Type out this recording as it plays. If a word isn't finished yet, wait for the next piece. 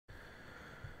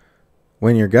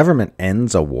When your government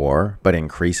ends a war but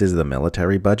increases the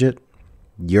military budget,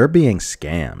 you're being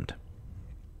scammed.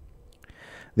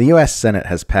 The U.S. Senate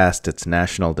has passed its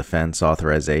National Defense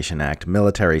Authorization Act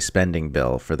military spending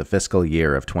bill for the fiscal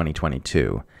year of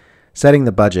 2022, setting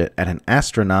the budget at an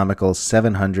astronomical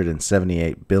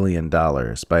 $778 billion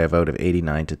by a vote of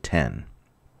 89 to 10.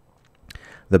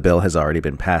 The bill has already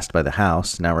been passed by the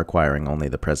House, now requiring only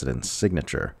the president's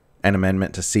signature. An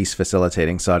amendment to cease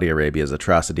facilitating Saudi Arabia's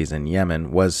atrocities in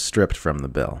Yemen was stripped from the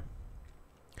bill.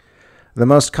 The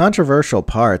most controversial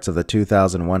parts of the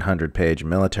 2,100-page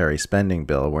military spending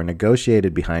bill were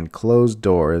negotiated behind closed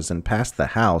doors and passed the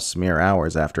House mere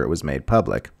hours after it was made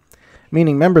public,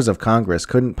 meaning members of Congress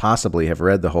couldn't possibly have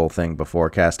read the whole thing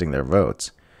before casting their votes,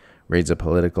 reads a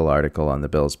political article on the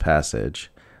bill's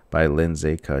passage by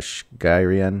Lindsay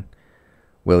Kashgarian,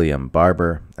 William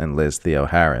Barber, and Liz Theo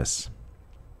Harris.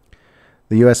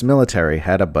 The U.S. military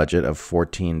had a budget of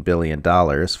 $14 billion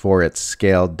for its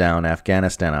scaled-down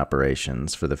Afghanistan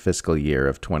operations for the fiscal year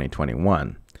of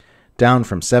 2021, down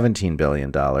from $17 billion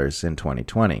in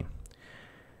 2020.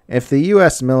 If the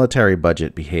U.S. military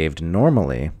budget behaved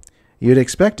normally, you'd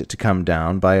expect it to come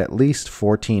down by at least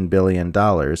 $14 billion in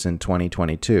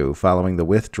 2022 following the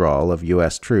withdrawal of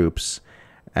U.S. troops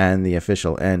and the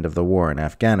official end of the war in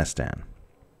Afghanistan.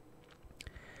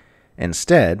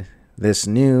 Instead, this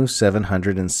new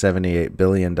 $778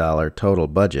 billion total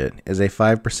budget is a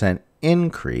 5%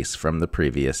 increase from the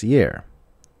previous year.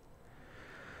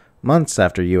 Months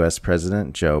after U.S.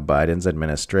 President Joe Biden's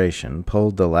administration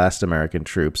pulled the last American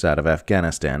troops out of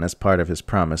Afghanistan as part of his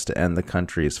promise to end the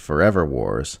country's forever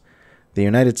wars, the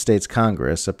United States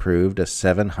Congress approved a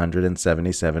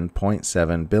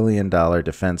 $777.7 billion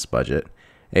defense budget,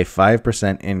 a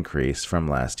 5% increase from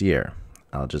last year,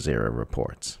 Al Jazeera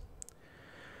reports.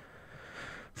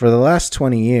 For the last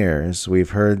 20 years,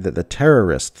 we've heard that the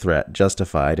terrorist threat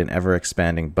justified an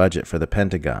ever-expanding budget for the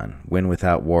Pentagon, Win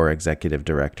Without War Executive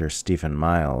Director Stephen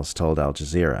Miles told Al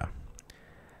Jazeera.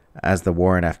 As the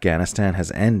war in Afghanistan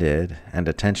has ended and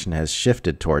attention has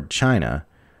shifted toward China,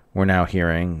 we're now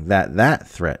hearing that that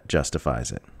threat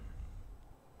justifies it.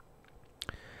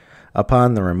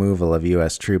 Upon the removal of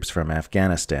U.S. troops from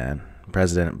Afghanistan,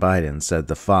 President Biden said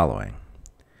the following: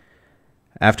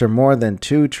 "After more than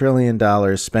 $2 trillion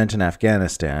spent in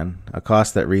Afghanistan, a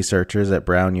cost that researchers at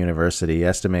Brown University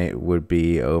estimate would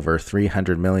be over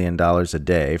 $300 million a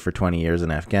day for 20 years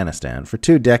in Afghanistan, for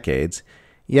 2 decades,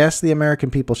 yes, the American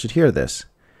people should hear this,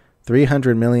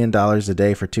 $300 million a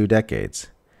day for 2 decades.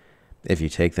 If you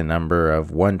take the number of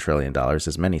 $1 trillion,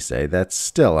 as many say, that's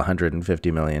still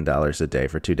 $150 million a day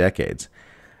for 2 decades.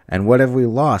 And what have we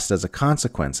lost as a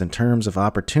consequence in terms of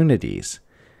opportunities?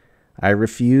 I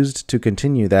refused to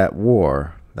continue that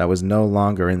war that was no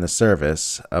longer in the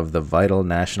service of the vital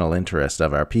national interest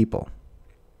of our people."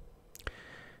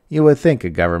 You would think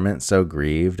a government so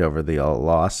grieved over the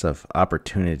loss of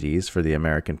opportunities for the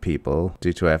American people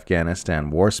due to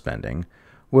Afghanistan war spending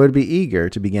would be eager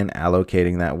to begin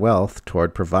allocating that wealth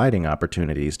toward providing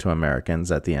opportunities to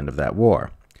Americans at the end of that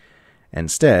war.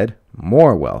 Instead,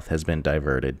 more wealth has been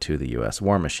diverted to the U.S.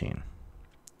 war machine.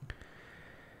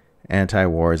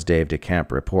 Anti-War's Dave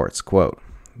DeCamp reports, quote,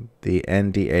 "The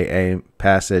NDAA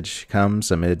passage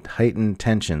comes amid heightened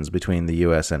tensions between the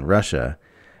U.S. and Russia,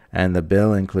 and the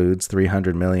bill includes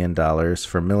 $300 million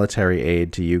for military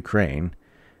aid to Ukraine,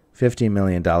 $50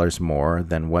 million more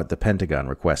than what the Pentagon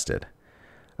requested.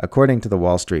 According to the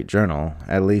Wall Street Journal,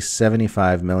 at least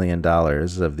 $75 million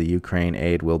of the Ukraine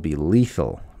aid will be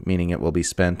lethal, meaning it will be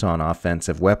spent on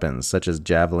offensive weapons such as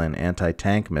Javelin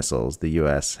anti-tank missiles the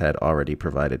U.S. had already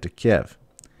provided to Kiev.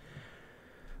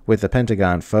 With the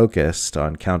Pentagon focused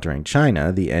on countering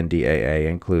China, the NDAA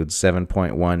includes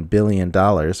 $7.1 billion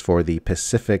for the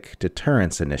Pacific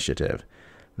Deterrence Initiative.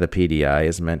 The PDI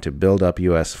is meant to build up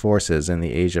U.S. forces in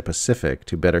the Asia-Pacific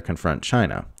to better confront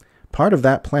China. Part of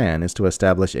that plan is to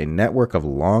establish a network of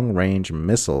long-range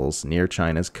missiles near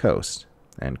China's coast."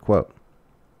 End quote.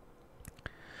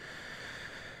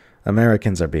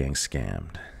 Americans are being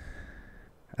scammed.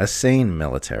 A sane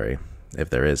military, if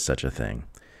there is such a thing,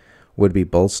 would be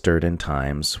bolstered in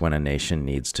times when a nation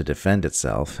needs to defend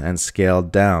itself and scaled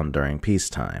down during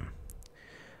peacetime.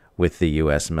 With the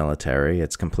U.S. military,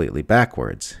 it's completely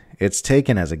backwards. It's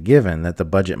taken as a given that the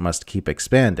budget must keep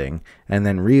expanding, and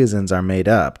then reasons are made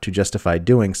up to justify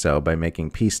doing so by making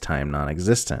peacetime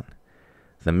non-existent.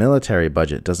 The military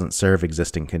budget doesn't serve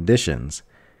existing conditions.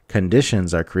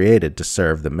 Conditions are created to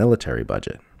serve the military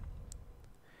budget.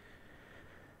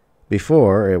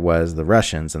 Before it was the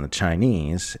Russians and the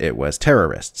Chinese, it was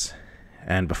terrorists.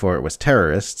 And before it was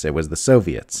terrorists, it was the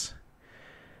Soviets.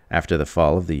 After the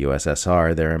fall of the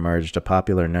USSR, there emerged a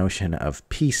popular notion of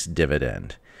peace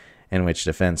dividend, in which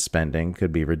defense spending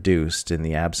could be reduced in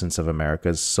the absence of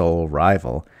America's sole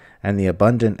rival, and the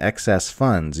abundant excess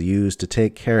funds used to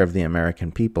take care of the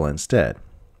American people instead.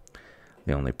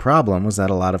 The only problem was that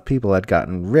a lot of people had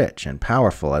gotten rich and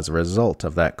powerful as a result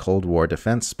of that Cold War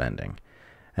defense spending,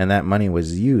 and that money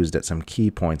was used at some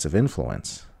key points of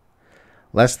influence.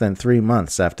 Less than 3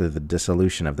 months after the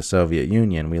dissolution of the Soviet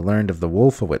Union, we learned of the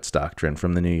Wolfowitz Doctrine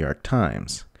from the New York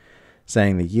Times,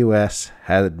 saying the U.S.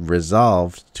 had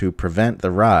resolved to prevent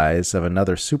the rise of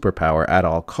another superpower at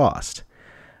all cost.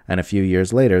 And a few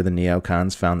years later, the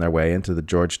neocons found their way into the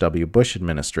George W. Bush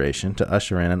administration to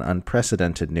usher in an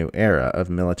unprecedented new era of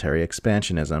military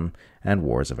expansionism and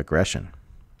wars of aggression.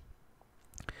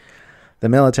 The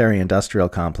military-industrial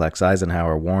complex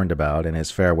Eisenhower warned about in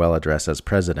his farewell address as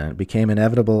president became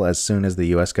inevitable as soon as the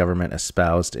U.S. government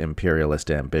espoused imperialist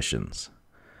ambitions.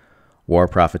 War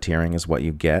profiteering is what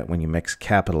you get when you mix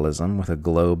capitalism with a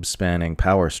globe-spanning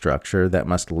power structure that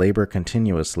must labor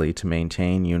continuously to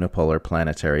maintain unipolar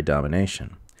planetary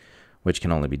domination, which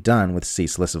can only be done with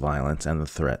ceaseless violence and the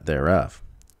threat thereof.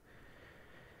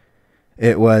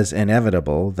 It was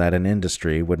inevitable that an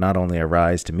industry would not only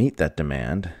arise to meet that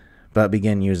demand, but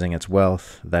begin using its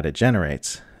wealth that it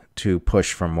generates to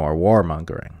push for more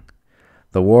warmongering.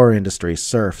 The war industry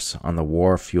surfs on the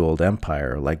war-fueled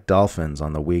empire like dolphins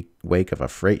on the wake of a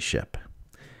freight ship.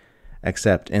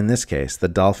 Except in this case, the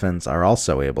dolphins are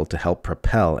also able to help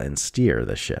propel and steer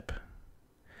the ship.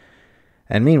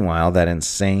 And meanwhile, that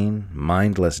insane,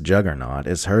 mindless juggernaut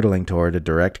is hurtling toward a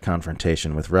direct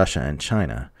confrontation with Russia and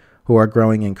China, who are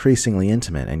growing increasingly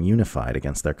intimate and unified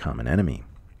against their common enemy.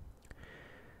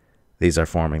 These are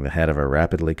forming the head of a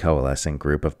rapidly coalescing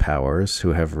group of powers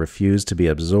who have refused to be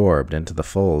absorbed into the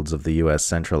folds of the U.S.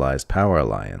 centralized power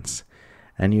alliance,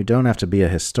 and you don't have to be a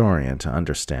historian to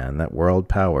understand that world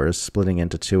powers splitting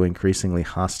into two increasingly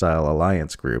hostile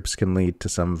alliance groups can lead to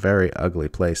some very ugly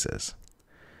places,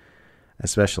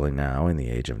 especially now in the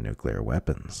age of nuclear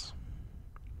weapons.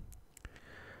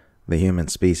 The human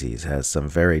species has some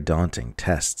very daunting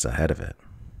tests ahead of it.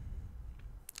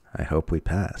 I hope we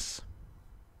pass.